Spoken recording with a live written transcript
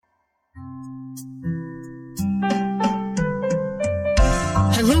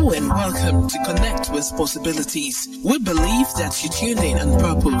Hello and welcome to Connect with Possibilities. We believe that you tuned in on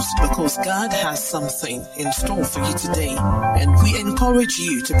purpose because God has something in store for you today, and we encourage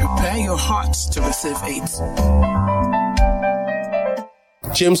you to prepare your hearts to receive it.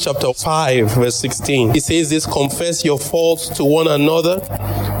 James chapter 5 verse 16. It says this: confess your faults to one another,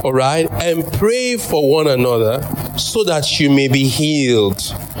 all right, and pray for one another so that you may be healed.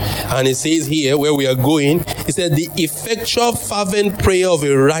 And it says here, where we are going, it said the effectual fervent prayer of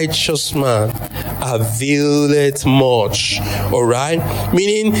a righteous man availeth much. All right,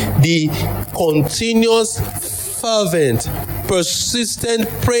 meaning the continuous, fervent, persistent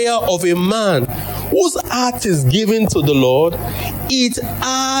prayer of a man whose heart is given to the Lord. It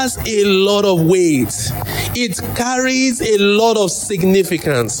has a lot of weight. It carries a lot of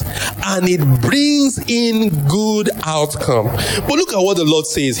significance, and it brings in good outcome. But look at what the Lord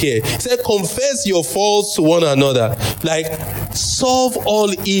says here. He said, confess your faults to one another. Like, solve all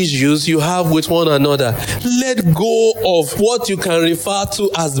issues you have with one another. Let go of what you can refer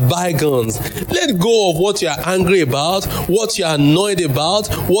to as bygones. Let go of what you're angry about, what you're annoyed about,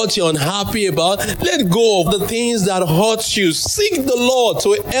 what you're unhappy about. Let go of the things that hurt you. Seek the Lord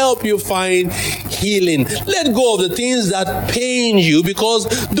to help you find healing. Let go of the things that pain you, because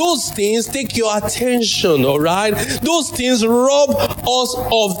those things take your attention, all right? Those things rob us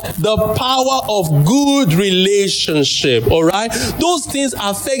of the power of good relationship, all right? Those things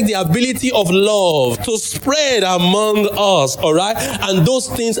affect the ability of love to spread among us, all right? And those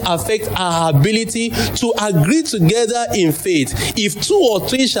things affect our ability to agree together in faith. If 2 or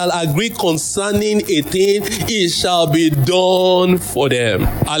 3 shall agree concerning a thing, it shall be done for them.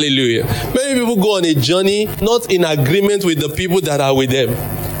 Hallelujah. Many people go on a journey not in agreement with the people that are with them.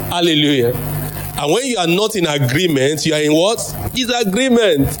 Hallelujah. And when you are not in agreement, you are in what?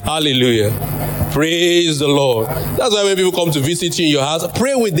 Disagreement. Hallelujah. Praise the Lord. That's why when people come to visit you in your house,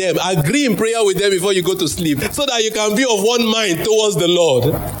 pray with them. Agree in prayer with them before you go to sleep, so that you can be of one mind towards the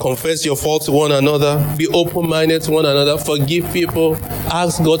Lord. Confess your faults to one another. Be open-minded to one another. Forgive people.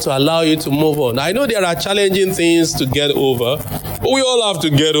 Ask God to allow you to move on. I know there are challenging things to get over, but we all have to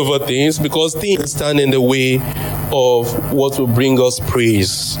get over things, because things stand in the way of what will bring us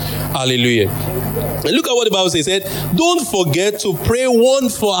praise. Hallelujah. And look at what the Bible says. It said, don't forget to pray one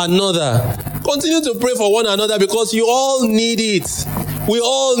for another. Continue to pray for one another, because you all need it. We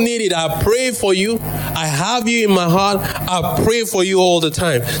all need it. I pray for you. I have you in my heart. I pray for you all the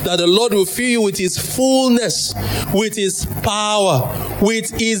time, that the Lord will fill you with His fullness, with His power, with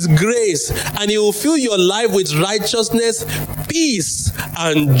His grace, and He will fill your life with righteousness, peace,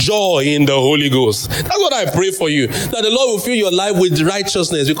 and joy in the Holy Ghost. That's what I pray for you, that the Lord will fill your life with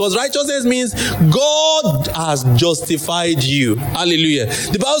righteousness, because righteousness means God has justified you. Hallelujah.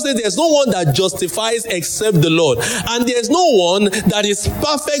 The Bible says there's no one that justifies except the Lord, and there's no one that is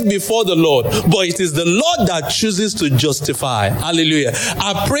perfect before the Lord, but it is the Lord that chooses to justify. Hallelujah.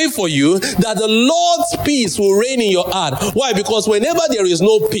 I pray for you that the Lord's peace will reign in your heart. Why? Because whenever there is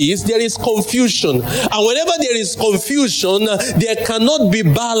no peace, there is confusion, and whenever there is confusion, there cannot be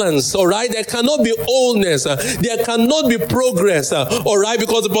balance, all right? There cannot be wholeness. There cannot be progress, all right?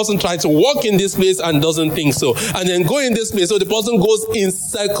 Because the person tries to walk in this place and doesn't think so, and then go in this place, so the person goes in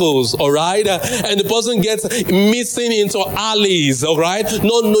circles, all right? And the person gets missing into alleys, all right?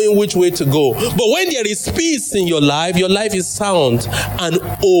 Not knowing which way to go. But when there is peace in your life is sound and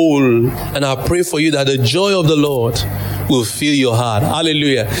whole. And I pray for you that the joy of the Lord will fill your heart.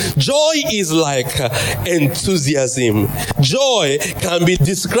 Hallelujah. Joy is like enthusiasm. Joy can be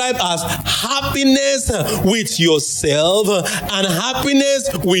described as happiness with yourself, and happiness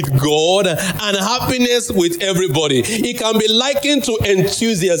with God, and happiness with everybody. It can be likened to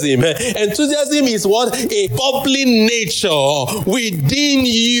enthusiasm. Enthusiasm is what? A bubbling nature within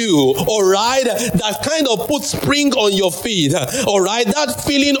you, all right? That kind of puts spring on your feet, all right? That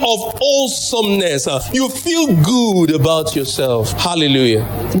feeling of wholesomeness. You feel good about yourself. Hallelujah.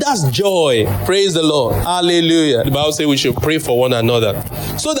 That's joy. Praise the Lord. Hallelujah. The Bible says we should pray for one another,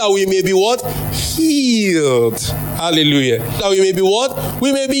 so that we may be what? Healed. Hallelujah. That we may be what?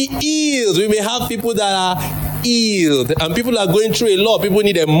 We may be healed. We may have people that are healed, and people are going through a lot. People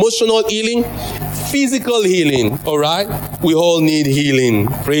need emotional healing, physical healing, all right? We all need healing.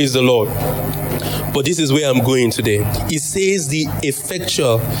 Praise the Lord. But this is where I'm going today. It says the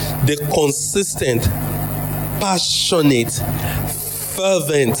effectual, the consistent, passionate,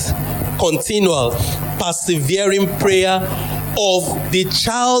 fervent, continual, persevering prayer of the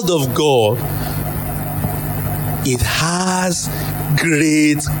child of God. It has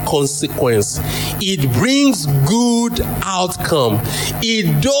great consequence. It brings good outcome.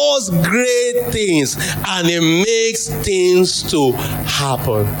 It does great things, and it makes things to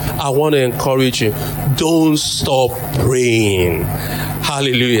happen. I want to encourage you. Don't stop praying.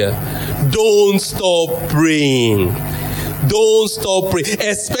 Hallelujah. Don't stop praying. Don't stop praying,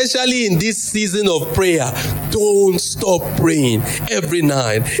 especially in this season of prayer. Don't stop praying. Every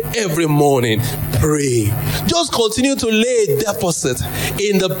night, every morning, pray. Just continue to lay a deposit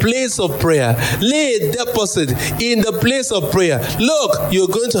in the place of prayer. Lay a deposit in the place of prayer. Look, you're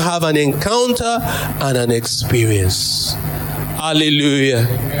going to have an encounter and an experience. Hallelujah.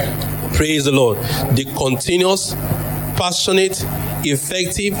 Praise the Lord. The continuous, passionate,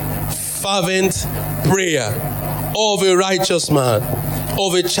 effective, fervent prayer of a righteous man,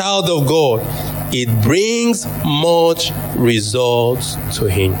 of a child of God, it brings much results to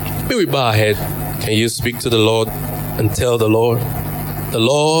him. May we bow our head. Can you speak to the Lord and tell the Lord,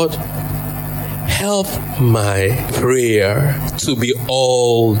 help my prayer to be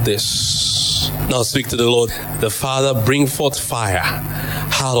all this. Now speak to the Lord. The Father, bring forth fire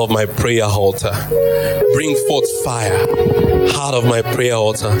out of my prayer altar. Bring forth fire out of my prayer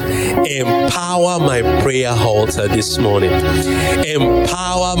altar. Empower my prayer altar this morning.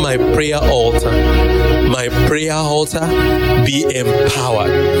 Empower my prayer altar. My prayer altar, be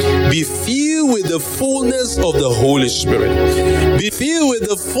empowered. Be filled with the fullness of the Holy Spirit. Be filled with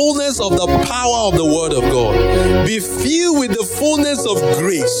the fullness of the power of the Word of God. Be filled with the fullness of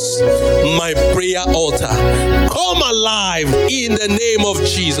grace. My prayer altar, come alive in the name of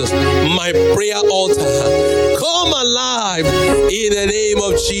Jesus. My prayer altar, come alive in the name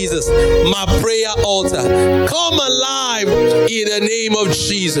of Jesus. My prayer altar, come alive in the name of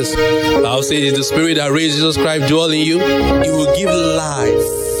Jesus. I'll say the Spirit that raised Jesus Christ dwell in you. It will give life.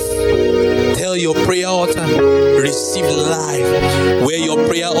 Tell your prayer altar, receive life. Where your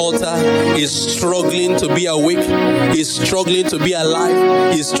prayer altar is struggling to be awake, is struggling to be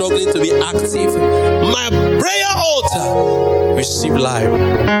alive, is struggling to be active, my prayer altar, receive life.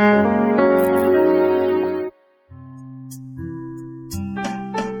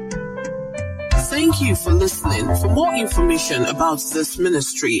 Thank you for listening. For more information about this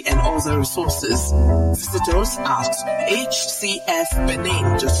ministry and other resources, visit us at hcfbenin.org.